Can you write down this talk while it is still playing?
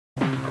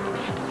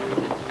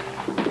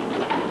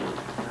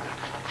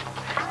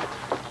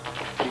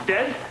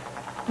dead?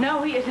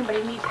 No, he isn't, but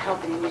he needs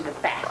help and he needs it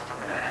fast.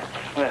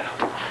 Well,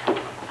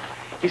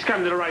 he's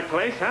come to the right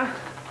place, huh?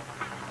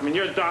 I mean,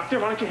 you're a doctor.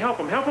 Why don't you help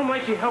him? Help him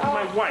like you helped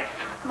my wife.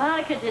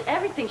 Monica did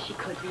everything she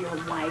could for your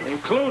wife.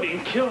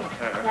 Including killing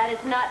her. That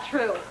is not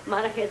true.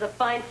 Monica is a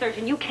fine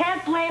surgeon. You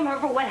can't blame her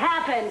for what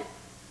happened.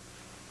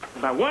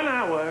 By 1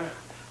 hour,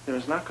 there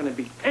is not going to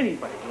be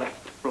anybody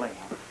left to blame.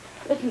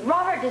 Listen,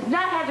 Robert does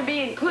not have to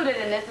be included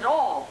in this at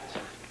all.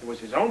 It was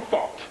his own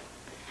fault.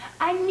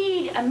 I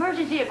need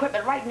emergency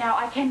equipment right now.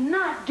 I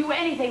cannot do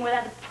anything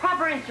without the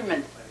proper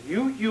instruments.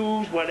 You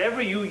use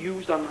whatever you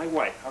used on my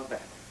wife. How's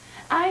that?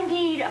 I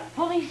need a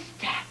fully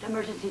staffed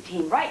emergency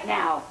team right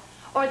now,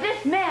 or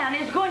this man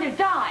is going to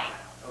die.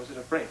 Those are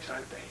the breaks,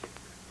 aren't they?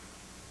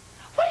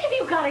 What have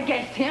you got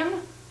against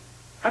him?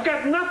 I've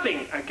got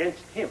nothing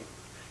against him,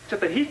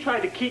 except that he's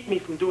trying to keep me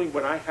from doing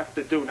what I have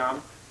to do.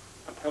 Now,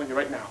 I'm telling you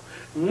right now,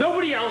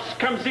 nobody else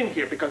comes in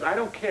here because I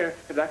don't care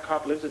if that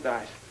cop lives or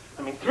dies.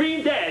 I mean,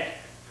 3 dead,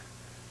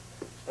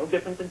 no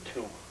different than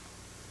 2.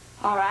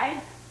 All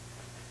right.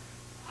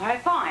 All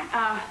right, fine.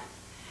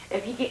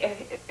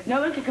 If no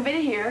one can come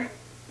in here,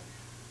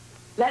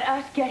 let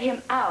us get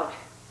him out.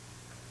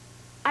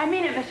 I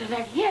mean it, Mr.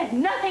 Leck. He had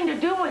nothing to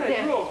do with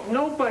this. Look,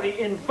 nobody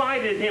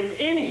invited him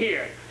in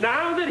here.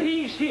 Now that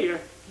he's here,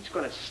 he's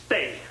going to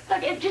stay.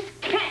 Look, it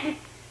just can't...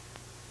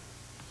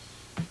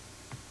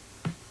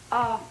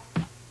 all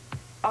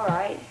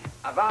right.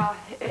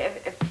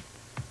 If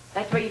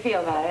that's the way you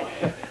feel about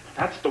it.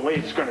 That's the way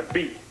it's going to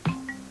be.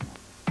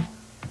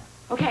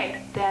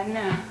 Okay, then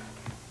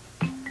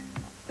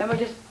we'll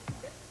just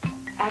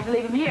have to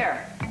leave him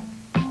here.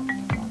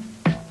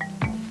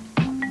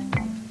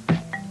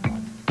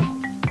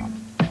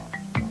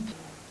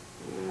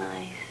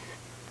 Nice.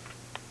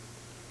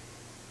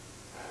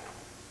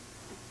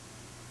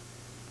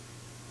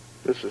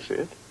 This is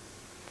it?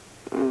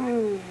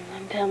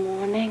 Until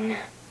morning.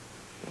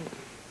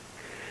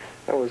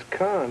 I was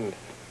conned.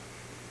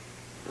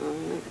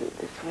 Isn't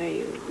this where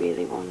you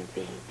really want to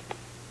be?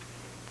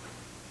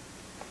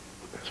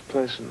 Best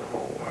place in the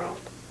whole world.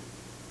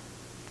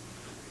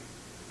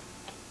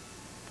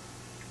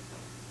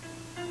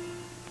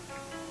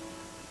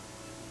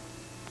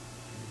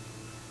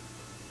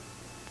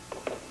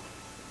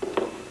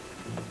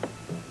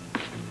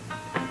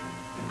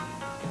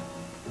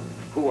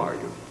 Who are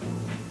you?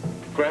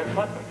 Grant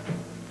Putnam.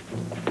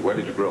 Where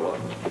did you grow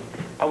up?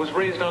 I was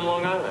raised on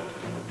Long Island.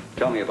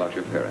 Tell me about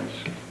your parents.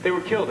 They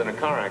were killed in a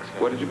car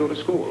accident. Where did you go to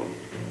school?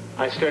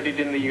 I studied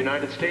in the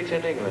United States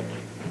and England.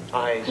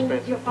 I Who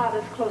spent... was your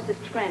father's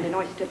closest friend in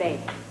Oyster Bay?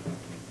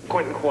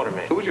 Quentin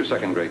Quartermain. Who was your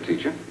second grade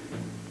teacher?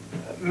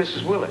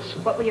 Mrs. Willis.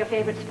 What were your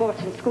favorite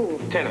sports in school?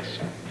 Tennis.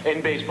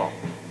 And baseball.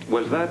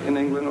 Was that in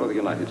England or the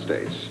United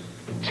States?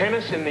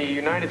 Tennis in the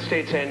United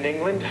States and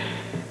England.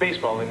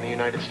 Baseball in the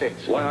United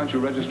States. Why aren't you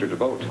registered to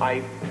vote?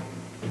 I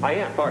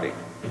am. Party?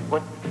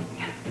 What?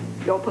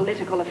 Your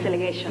political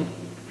affiliation?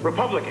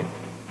 Republican.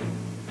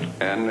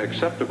 An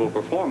acceptable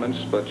performance,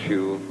 but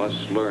you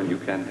must learn you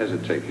can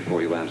hesitate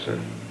before you answer.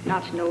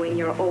 Not knowing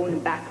your own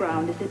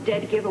background is a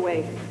dead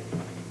giveaway.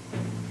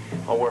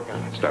 I'll work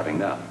on it. Starting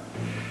now.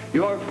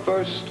 Your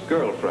first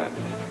girlfriend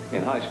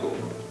in high school.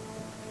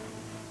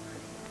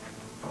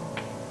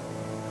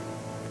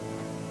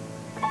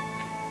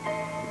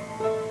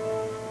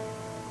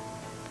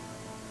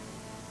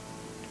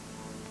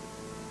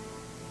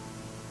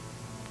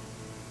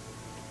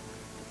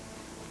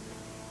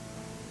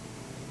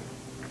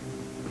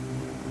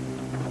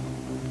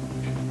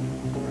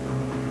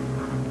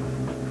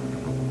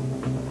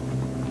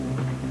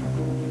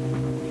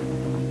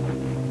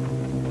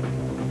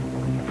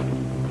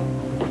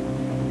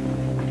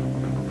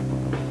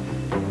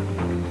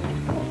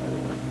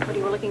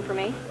 Looking for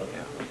me?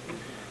 Yeah.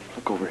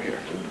 Look over here.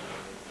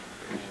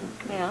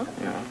 Yeah?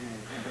 Yeah.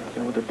 You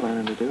know what they're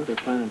planning to do? They're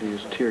planning to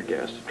use tear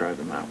gas to drive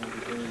them out.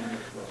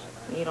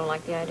 You don't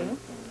like the idea?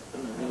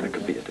 That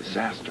could be a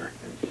disaster.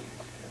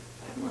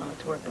 Well,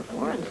 it's worked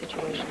before in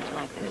situations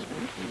like this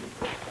one.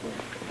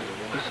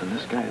 Listen,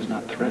 this guy is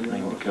not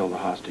threatening to kill the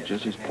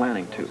hostages. He's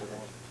planning to.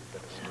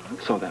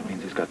 So that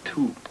means he's got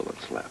 2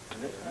 bullets left.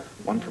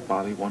 One for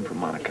Bobby, one for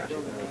Monica.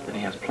 And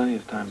he has plenty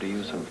of time to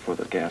use them before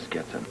the gas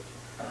gets him.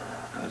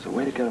 Now, there's a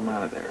way to get him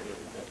out of there,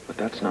 but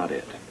that's not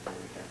it.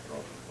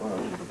 You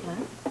have a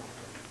plan?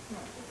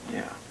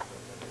 Yeah.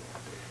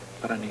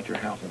 But I need your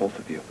help, both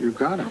of you. You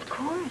got it. Of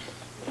course.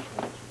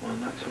 Well,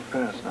 not so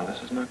fast. Now,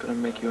 this is not going to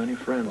make you any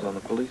friends on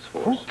the police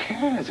force. Who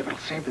cares if it'll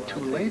save the 2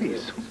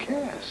 ladies? Who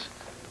cares?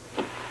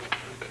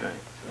 Okay.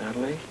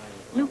 Natalie?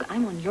 Luke,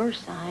 I'm on your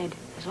side,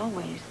 as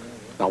always.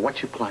 Now,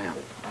 what's your plan?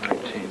 All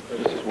right, team.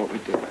 This is what we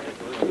do.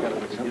 We got to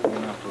put something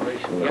in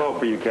operation. Call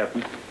for you,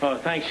 Captain. Oh,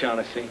 thanks,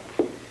 Shaughnessy.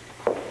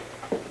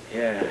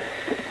 Yeah.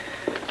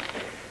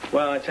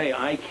 Well, I tell you,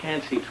 I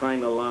can't see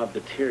trying to lob the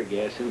tear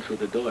gas in through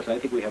the doors. I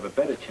think we have a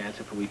better chance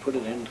if we put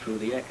it in through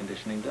the air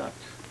conditioning ducts.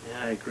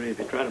 Yeah, I agree. If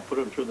you try to put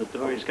him through the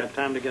door, he's got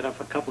time to get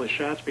off a couple of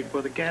shots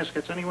before the gas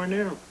gets anywhere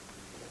near him.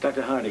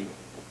 Dr. Hardy,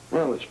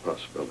 Well, it's a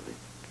possibility.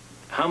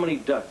 how many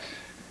ducts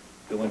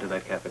go into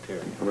that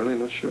cafeteria? I'm really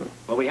not sure.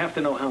 Well, we have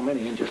to know how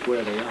many and just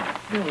where they are.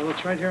 Yeah, well,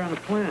 it's right here on the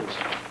plans.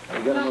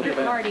 You gotta look Dr. at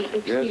that. Hardy,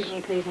 excuse Yes?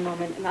 me, please, a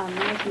moment.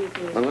 Nice to meet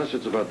you. Unless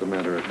it's about the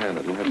matter at hand,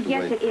 it'll have to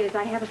Yes, wait. it is.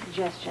 I have a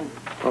suggestion.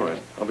 All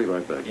right, I'll be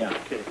right back. Yeah.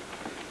 Okay.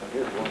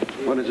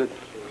 What is it?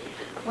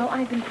 Well,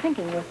 I've been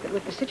thinking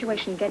with the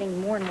situation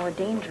getting more and more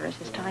dangerous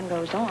as time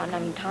goes on. I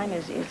mean, time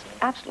is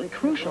absolutely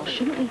crucial.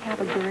 Shouldn't we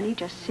have a gurney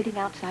just sitting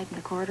outside in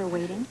the corridor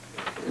waiting?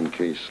 In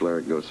case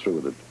Larrick goes through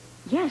with it.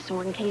 Yes,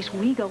 or in case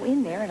we go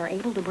in there and are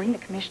able to bring the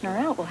commissioner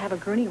out. We'll have a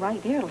gurney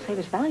right there. It'll save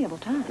us valuable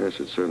time. Yes,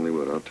 it certainly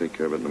would. I'll take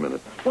care of it in a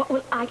minute.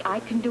 Well, I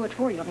can do it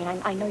for you. I mean,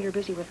 I know you're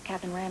busy with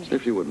Captain Ramsey.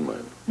 If you wouldn't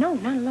mind. No,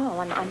 not at all.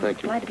 I'm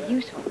Thank you. glad to be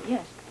useful.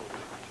 Yes.